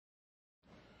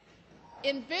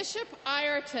In Bishop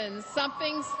Ireton,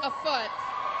 something's afoot.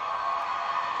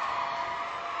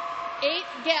 8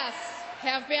 guests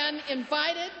have been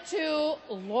invited to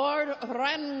Lord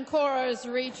Rancor's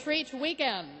retreat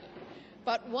weekend.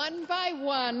 But one by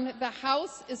one, the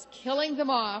house is killing them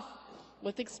off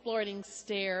with exploding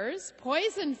stairs,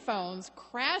 poison phones,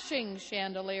 crashing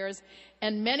chandeliers,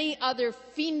 and many other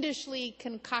fiendishly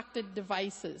concocted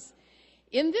devices.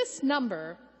 In this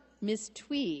number, Miss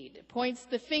Tweed points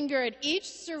the finger at each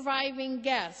surviving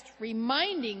guest,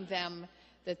 reminding them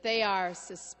that they are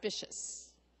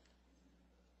suspicious.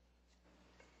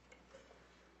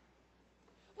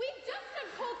 We've just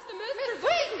uncorked the most...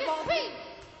 Miss Tweed!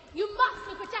 You must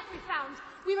look what Jeffrey found.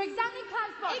 We were examining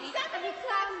Clive's body. Examining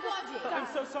Clive's body? I'm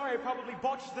so sorry, I probably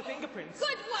botched the fingerprints.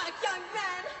 Good work, young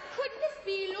man. Could this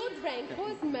be Lord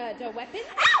Rancor's murder weapon?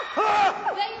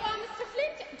 Ah! There you are, Mr.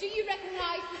 Flint. Do you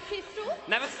recognize the pistol?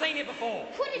 Never seen it before.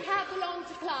 Could it have belonged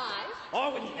to Clive? I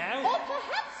wouldn't know. Or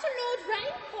perhaps to Lord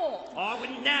Rancor? I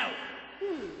wouldn't know.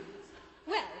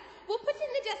 Well, we'll put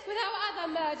in the desk with our other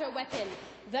murder weapon,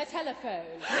 the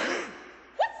telephone.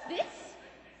 What's this?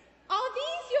 Are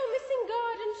these your missing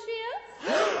garden shears?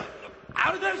 How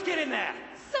did those get in there?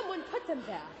 Someone put them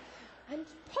there. And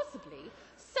possibly,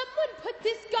 someone put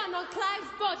this gun on Clive's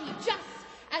body just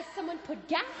as someone put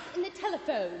gas in the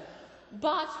telephone.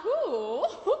 But who?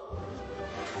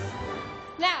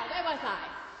 Now, where was I?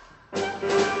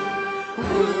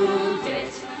 Who did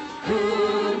it? Who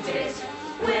did it?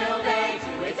 Will they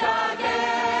do it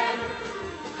again?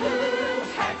 Who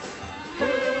kept?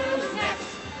 Who's next?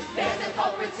 There's a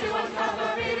culprit to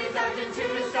uncover. It is urgent to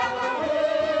discover who did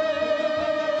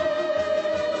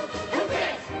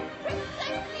it?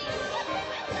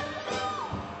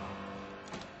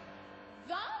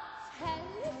 The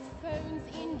telephone's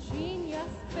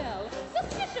ingenious bell.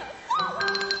 Suspicious!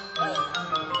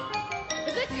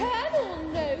 The Colonel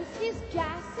knows his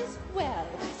gas is well.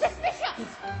 Suspicious!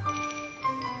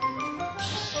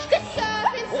 The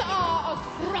servants are a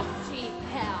crafty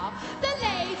pair. The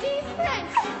ladies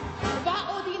French. Va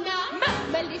ordinaire,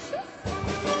 malicious,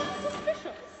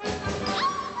 suspicious.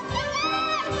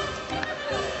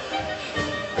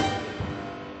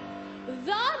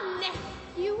 The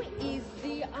nephew is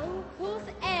the uncle's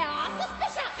heir.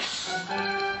 Suspicious!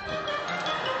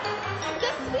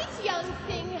 The sweet young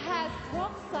thing has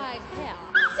cross-eyed hair.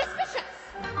 Suspicious!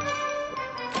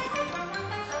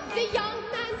 The young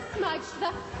man smudged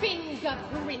the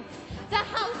fingerprints. The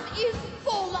house is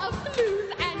full of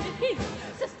clues and hints.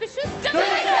 Suspicious!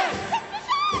 Suspicious!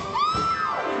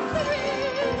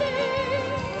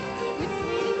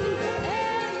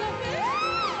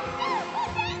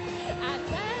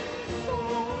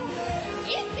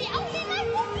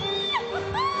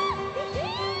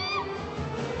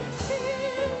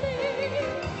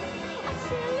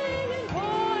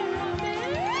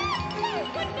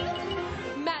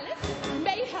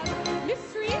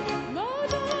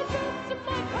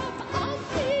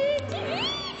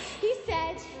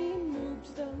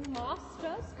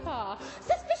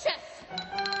 Suspicious!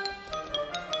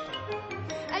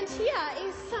 And here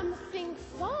is something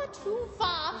far too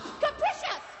far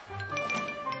capricious!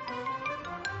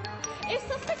 If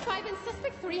Suspect 5 and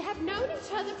Suspect 3 have known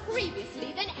each other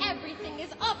previously, then everything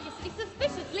is obviously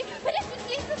suspiciously,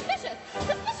 maliciously suspicious!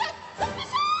 Suspicious!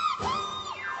 Suspicious!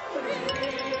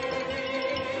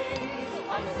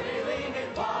 Unfailing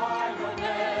environment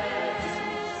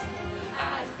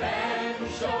as Ben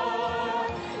Shaw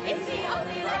is the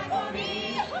only life for me.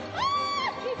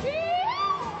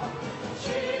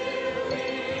 Chilling,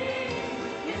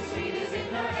 Miss Tweed is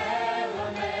in her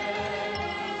element.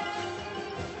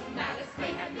 Malice,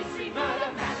 mayhem, mystery,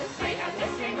 murder. Malice, mayhem,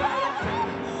 mystery, murder.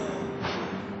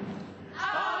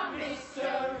 Our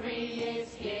mystery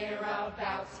is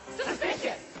hereabouts.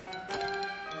 Suspicious!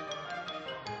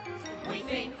 We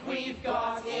think we've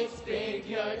got it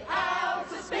figured out.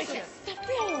 Suspicious!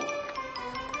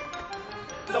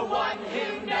 The one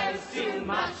who knows too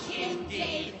much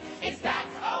indeed is that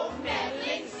old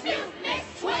meddling snoot, Miss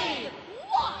Tweed!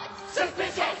 What?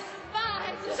 Suspicious!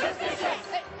 5! Suspicious!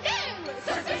 No!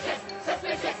 Suspicious!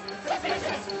 Suspicious!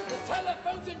 Suspicious! The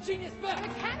telephone's ingenious The bell.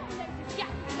 Colonel knows his gas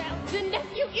is well. The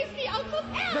nephew is the uncle's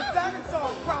heir. The servants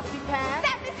are crafty pair.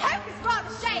 That Miss Hope is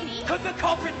rather shady. Could the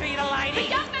culprit be the lady?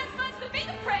 The young man smudged the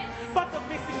fingerprints. But the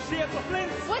missing shears were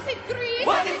flints. Was it green?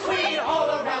 Was it Tweed? All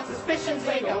around suspicions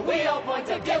linger. We all point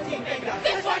a guilty finger.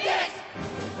 This one did it!